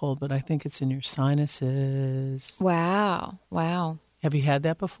throat and a cold, but I think it's in your sinuses. Wow. Have you had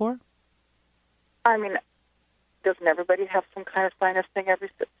that before? I mean, doesn't everybody have some kind of sinus thing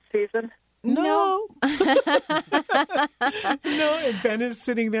every season? No. No, and Ben is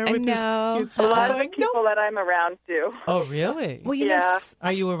sitting there with his kids. A lot of the people that I'm around do. Oh, really? Well,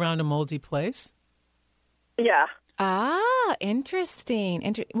 Are you around a moldy place? Yeah. Ah,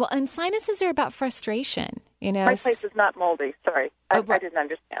 interesting. Well, and sinuses are about frustration, you know. My place is not moldy. Sorry. I didn't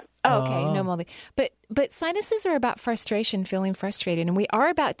understand. Oh, okay, no moldy. But sinuses are about frustration, feeling frustrated. And we are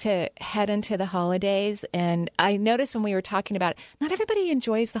about to head into the holidays. And I noticed when we were talking about it, not everybody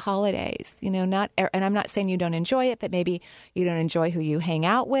enjoys the holidays, you know, and I'm not saying you don't enjoy it, but maybe you don't enjoy who you hang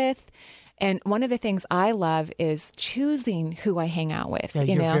out with. And one of the things I love is choosing who I hang out with. Yeah,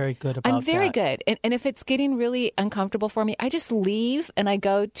 you're very good about that. I'm very good. And if it's getting really uncomfortable for me, I just leave and I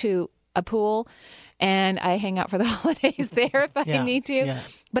go to a pool and I hang out for the holidays there if I need to. Yeah.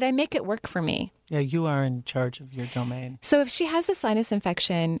 But I make it work for me. Yeah, you are in charge of your domain. So if she has a sinus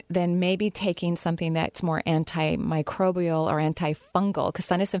infection, then maybe taking something that's more antimicrobial or antifungal, because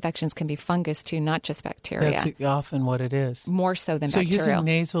sinus infections can be fungus too, not just bacteria. That's often what it is. More so than bacterial. So using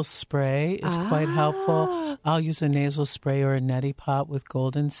nasal spray is quite helpful. I'll use a nasal spray or a neti pot with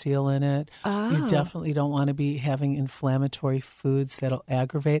golden seal in it. You definitely don't want to be having inflammatory foods that'll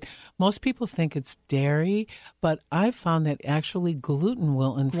aggravate. Most people think it's dairy, but I've found that actually gluten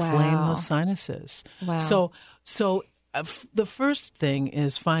will inflame those sinuses. Wow. So the first thing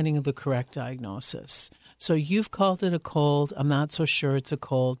is finding the correct diagnosis. So you've called it a cold. I'm not so sure it's a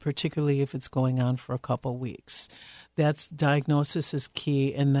cold, particularly if it's going on for a couple weeks. That's diagnosis is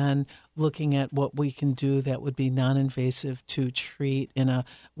key, and then looking at what we can do that would be non-invasive to treat in a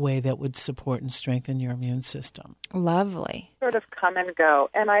way that would support and strengthen your immune system. Lovely. Sort of come and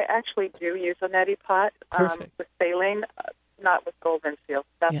go, and I actually do use a neti pot with saline. Not with golden seal.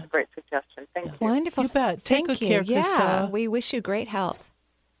 That's a great suggestion. Thank you. Wonderful. You bet. Take good care, Krista. Yeah, we wish you great health.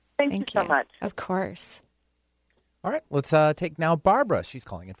 Thank you so much. Of course. All right, let's take now Barbara. She's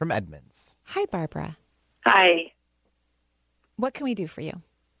calling in from Edmonds. Hi, Barbara. Hi. What can we do for you?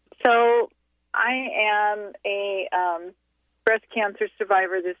 So I am a breast cancer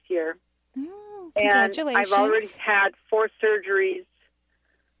survivor this year. Congratulations. And I've already had 4 surgeries.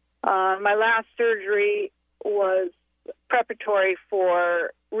 My last surgery was preparatory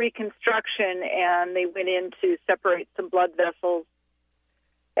for reconstruction, and they went in to separate some blood vessels.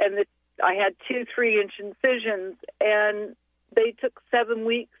 And I had 2 3-inch incisions, and they took 7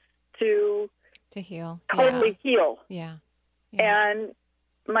 weeks to heal. Totally heal. Yeah. And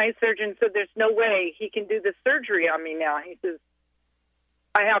my surgeon said, there's no way he can do the surgery on me now. He says,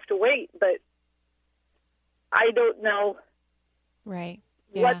 I have to wait, but I don't know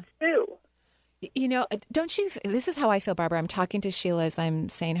what to do. You know, don't you, this is how I feel, Barbara. I'm talking to Sheila as I'm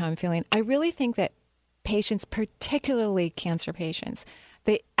saying how I'm feeling. I really think that patients, particularly cancer patients,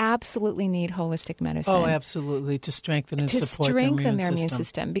 they absolutely need holistic medicine. Oh, absolutely, to strengthen and support their immune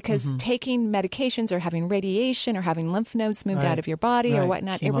system. Because taking medications or having radiation or having lymph nodes moved out of your body or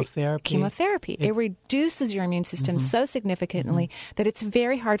whatnot. Chemotherapy. It reduces your immune system so significantly that it's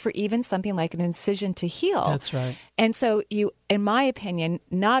very hard for even something like an incision to heal. That's right. And so you, in my opinion,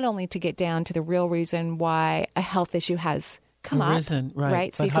 not only to get down to the real reason why a health issue has come arisen, up,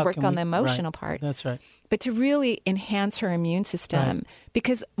 right? So you can work on the emotional part. That's right. But to really enhance her immune system,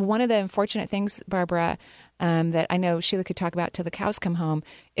 because one of the unfortunate things, Barbara, that I know Sheila could talk about till the cows come home,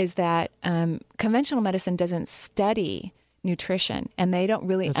 is that conventional medicine doesn't study nutrition, and they don't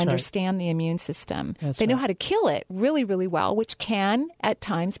really understand the immune system. They know how to kill it really, really well, which can at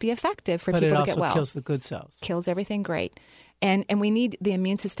times be effective for people to get well. But it also kills the good cells. Kills everything great. And we need the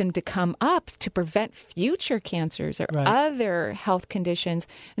immune system to come up to prevent future cancers or other health conditions.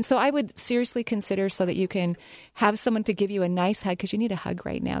 And so I would seriously consider so that you can have someone to give you a nice hug, because you need a hug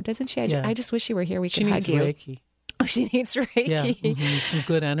right now, doesn't she? I just wish you were here. We could hug you. She needs Reiki. Oh, she needs Reiki. Yeah, some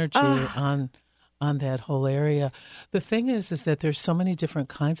good energy on that whole area. The thing is that there's so many different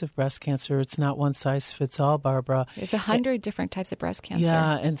kinds of breast cancer. It's not one size fits all, Barbara. There's 100 different types of breast cancer.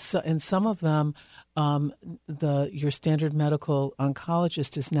 Yeah, and some of them, your standard medical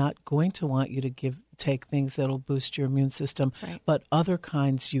oncologist is not going to want you to take things that'll boost your immune system, but other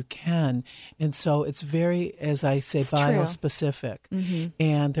kinds you can. And so it's very, as I say, biospecific. Mm-hmm.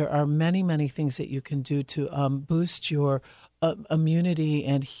 And there are many, many things that you can do to boost your immunity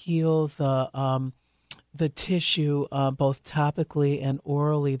and heal the tissue both topically and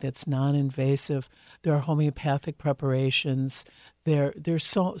orally that's non-invasive. There are homeopathic preparations. There's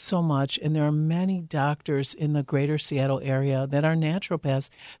so much, and there are many doctors in the greater Seattle area that are naturopaths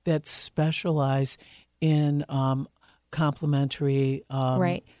that specialize in complementary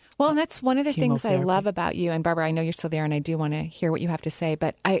right. Well, and that's one of the things I love about you. And Barbara, I know you're still there, and I do want to hear what you have to say.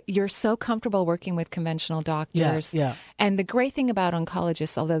 But you're so comfortable working with conventional doctors. Yeah. And the great thing about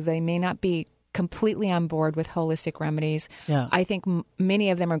oncologists, although they may not be completely on board with holistic remedies, I think many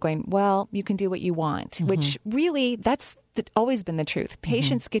of them are going, well, you can do what you want, which really, that's always been the truth.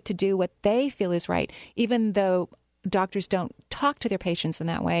 Patients get to do what they feel is right, even though doctors don't talk to their patients in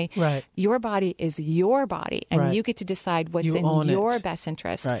that way. Right. Your body is your body, and you get to decide what's in your best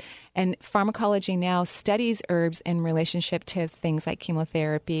interest. Right. And pharmacology now studies herbs in relationship to things like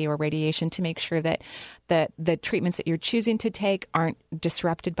chemotherapy or radiation to make sure that the treatments that you're choosing to take aren't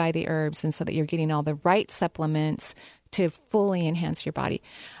disrupted by the herbs, and so that you're getting all the right supplements to fully enhance your body.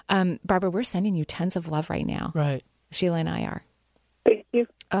 Barbara, we're sending you tons of love right now. Right. Sheila and I are. Thank you.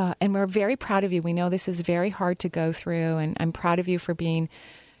 And we're very proud of you. We know this is very hard to go through, and I'm proud of you for being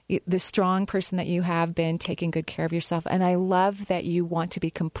the strong person that you have been, taking good care of yourself. And I love that you want to be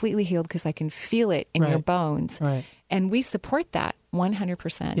completely healed, because I can feel it in your bones. Right. And we support that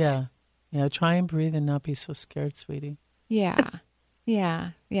 100%. Yeah. Yeah. Try and breathe and not be so scared, sweetie. Yeah.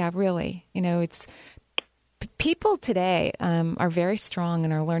 Yeah, really. It's people today are very strong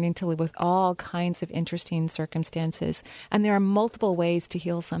and are learning to live with all kinds of interesting circumstances. And there are multiple ways to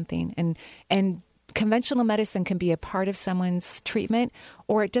heal something. And conventional medicine can be a part of someone's treatment,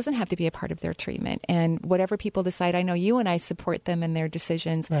 or it doesn't have to be a part of their treatment. And whatever people decide, I know you and I support them in their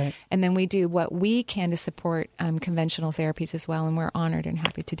decisions. Right. And then we do what we can to support conventional therapies as well. And we're honored and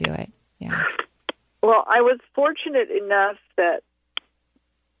happy to do it. Yeah. Well, I was fortunate enough that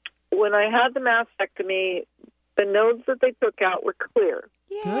when I had the mastectomy, the nodes that they took out were clear.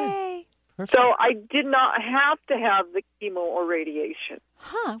 Yay! Perfect. So I did not have to have the chemo or radiation.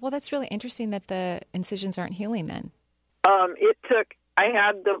 Huh. Well, that's really interesting that the incisions aren't healing then. I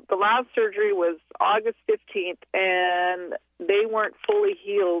had the last surgery was August 15th, and they weren't fully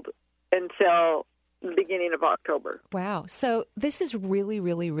healed until the beginning of October. Wow. So this is really,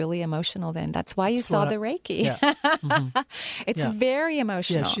 really, really emotional then. That's why you saw the Reiki. Yeah. Mm-hmm. It's very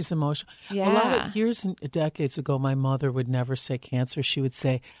emotional. Yeah, she's emotional. Yeah. A lot of years and decades ago, my mother would never say cancer. She would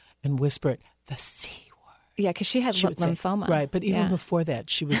say, and whisper it, the C word. Yeah, because she had lymphoma. Say, right, but even before that,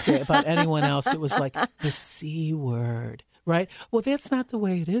 she would say about anyone else, it was like the C word. Right. Well, that's not the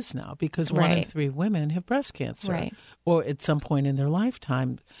way it is now, because 1 in 3 women have breast cancer, or at some point in their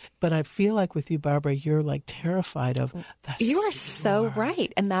lifetime. But I feel like with you, Barbara, you're like terrified of the You are C so word.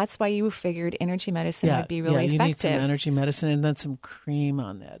 right, and that's why you figured energy medicine would be really effective. You need some energy medicine and then some cream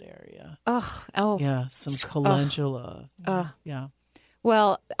on that area. Oh, yeah, some calendula. Yeah.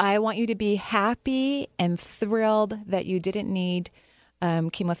 Well, I want you to be happy and thrilled that you didn't need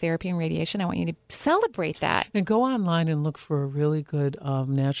chemotherapy and radiation. I want you to celebrate that. And go online and look for a really good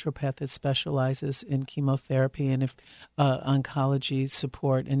naturopath that specializes in chemotherapy and if oncology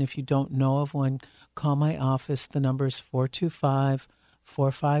support. And if you don't know of one, call my office. The number is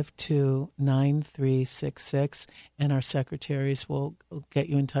 425-452-9366, and our secretaries will get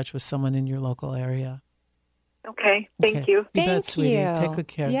you in touch with someone in your local area. Okay. Thank you. You bet, sweetie. Take good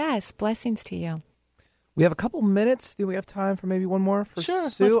care. Yes. Blessings to you. We have a couple minutes. Do we have time for maybe one more for Sure,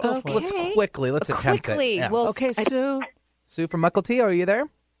 Sue? let's go for it. Let's attempt it. Yeah. Well, okay, Sue. Sue from Mucklety, are you there?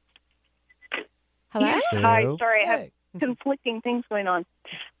 Hello? Sue. Hi, sorry, I have conflicting things going on.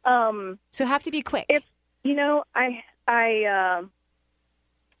 So have to be quick. It's, I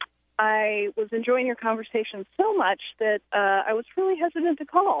I was enjoying your conversation so much that I was really hesitant to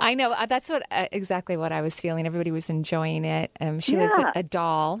call. I know. That's exactly what I was feeling. Everybody was enjoying it. Sheila's a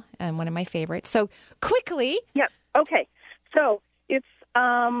doll, one of my favorites. So maybe. Yep. Okay. So it's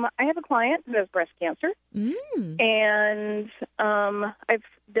I have a client who has breast cancer, and I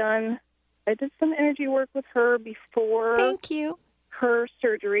did some energy work with her before. Thank you. Her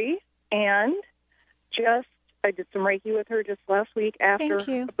surgery, and I did some Reiki with her just last week after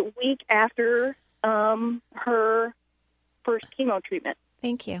the week after her first chemo treatment.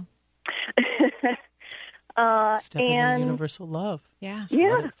 Thank you. Step into universal love. Yeah. Just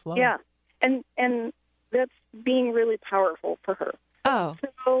let it flow. Yeah. And that's being really powerful for her. Oh.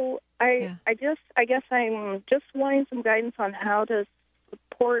 So I guess I'm just wanting some guidance on how to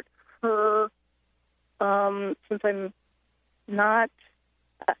support her, since I'm not,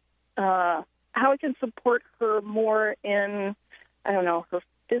 how I can support her more in, I don't know, her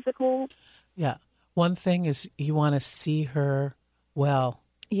physical. Yeah. One thing is you want to see her well.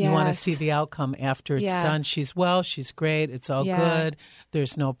 Yes. You want to see the outcome after it's done. She's well. She's great. It's all good.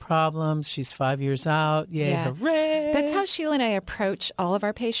 There's no problems. She's 5 years out. Yay, hooray. That's how Sheila and I approach all of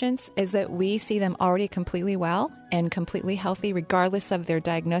our patients, is that we see them already completely well and completely healthy, regardless of their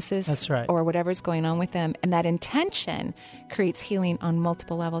diagnosis. That's right. Or whatever's going on with them. And that intention creates healing on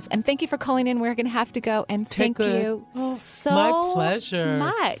multiple levels. And thank you for calling in. We're going to have to go. And thank you so my pleasure,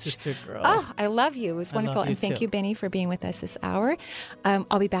 much. Sister girl. Oh, I love you. It was wonderful. And thank you, Benny, for being with us this hour.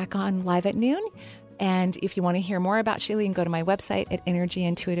 I'll be back on live at noon. And if you want to hear more about Sheila, you can go to my website at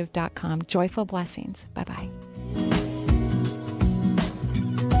energyintuitive.com. Joyful blessings. Bye-bye.